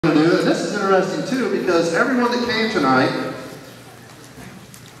this is interesting too, because everyone that came tonight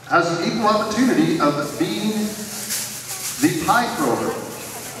has an equal opportunity of being the pie thrower.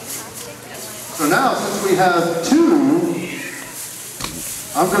 So now, since we have two,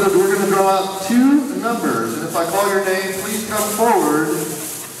 we're gonna draw out two numbers, and if I call your name, please come forward.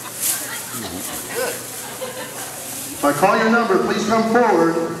 If I call your number, please come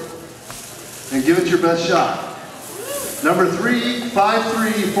forward and give it your best shot. Number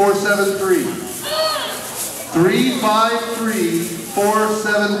 353473.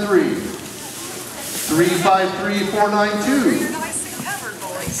 353473. 353492.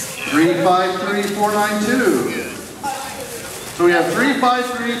 353492. So we have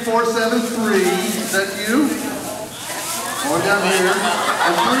 353473. Is that you? Going down here.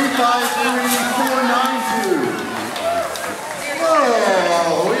 And 353492.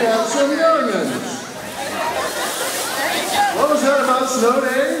 Whoa, we have some youngins. What was that about snow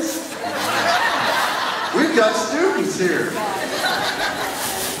days? We've got students here.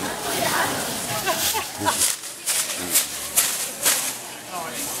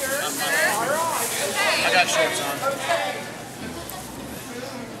 I got shorts on.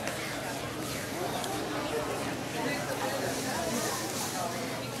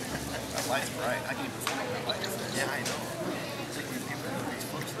 That light's bright. I can even find that light. Yeah, I know.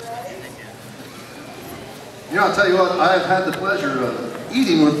 You know, I'll tell you what, I have had the pleasure of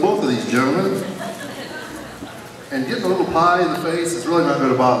eating with both of these gentlemen, and getting a little pie in the face is really not going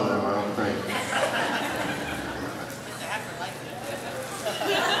to bother them, I don't think.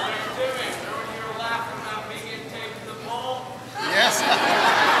 Yes.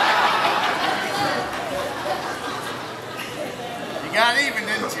 You got even,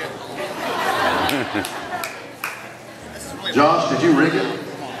 didn't you? Josh, did you rig it?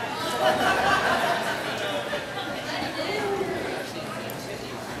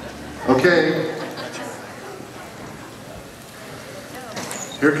 Okay.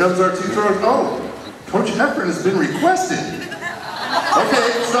 Here comes our two throws. Oh, Coach Heffrin has been requested.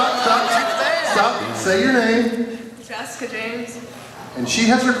 Okay, stop. Say your name. Jessica James. And she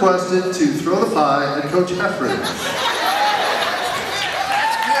has requested to throw the pie at Coach Heffrin.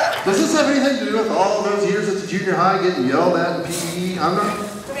 Does this have anything to do with all those years at the junior high getting yelled at in PE? I'm not.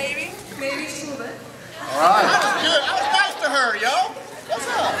 Maybe just a little bit. All right. That was good. I was nice to her, yo. What's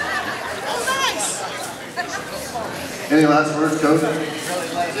up? That was nice. Any last words, Coach?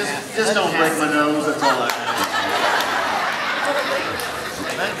 Just don't break my nose. That's all I have.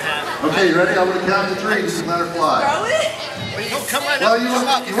 Okay, you ready? I'm going to count to three. Just let her fly. Throw it? Well, you don't come right Well,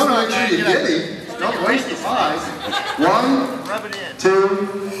 up. you want to make sure you get him. Don't waste the pie. 1, Rub it in. 2,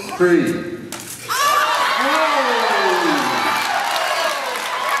 3.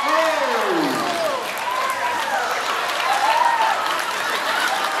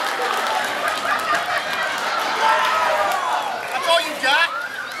 That's all you got?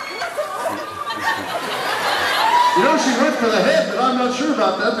 You know, she went for the head, but I'm not sure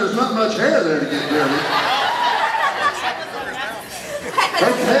about that. There's not much hair there to get dirty.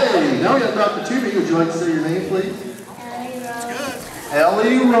 Okay, now we have Dr. Twomey. Would you like to say your name, please?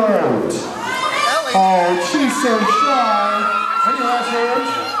 Ellie Rote. Oh, she's so shy. Any last words?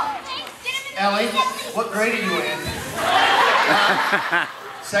 Ellie, what grade are you in?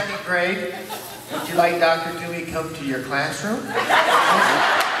 Second grade. Would you like Dr. Twomey to come to your classroom? Not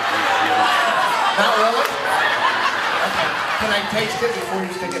really? Okay. Can I taste it before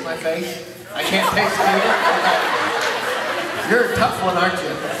you stick it in my face? I can't taste it either? Okay. You're a tough one, aren't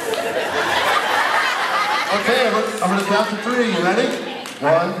you? Okay, I'm going to count to 3. You ready?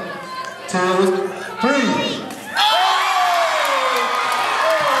 1, 2, 3.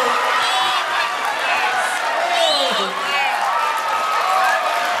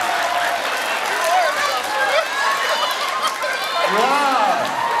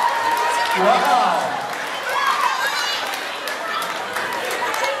 Wow.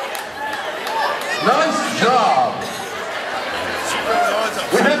 Nice job.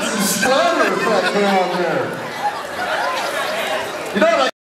 We had some splatter effect going on there. You know,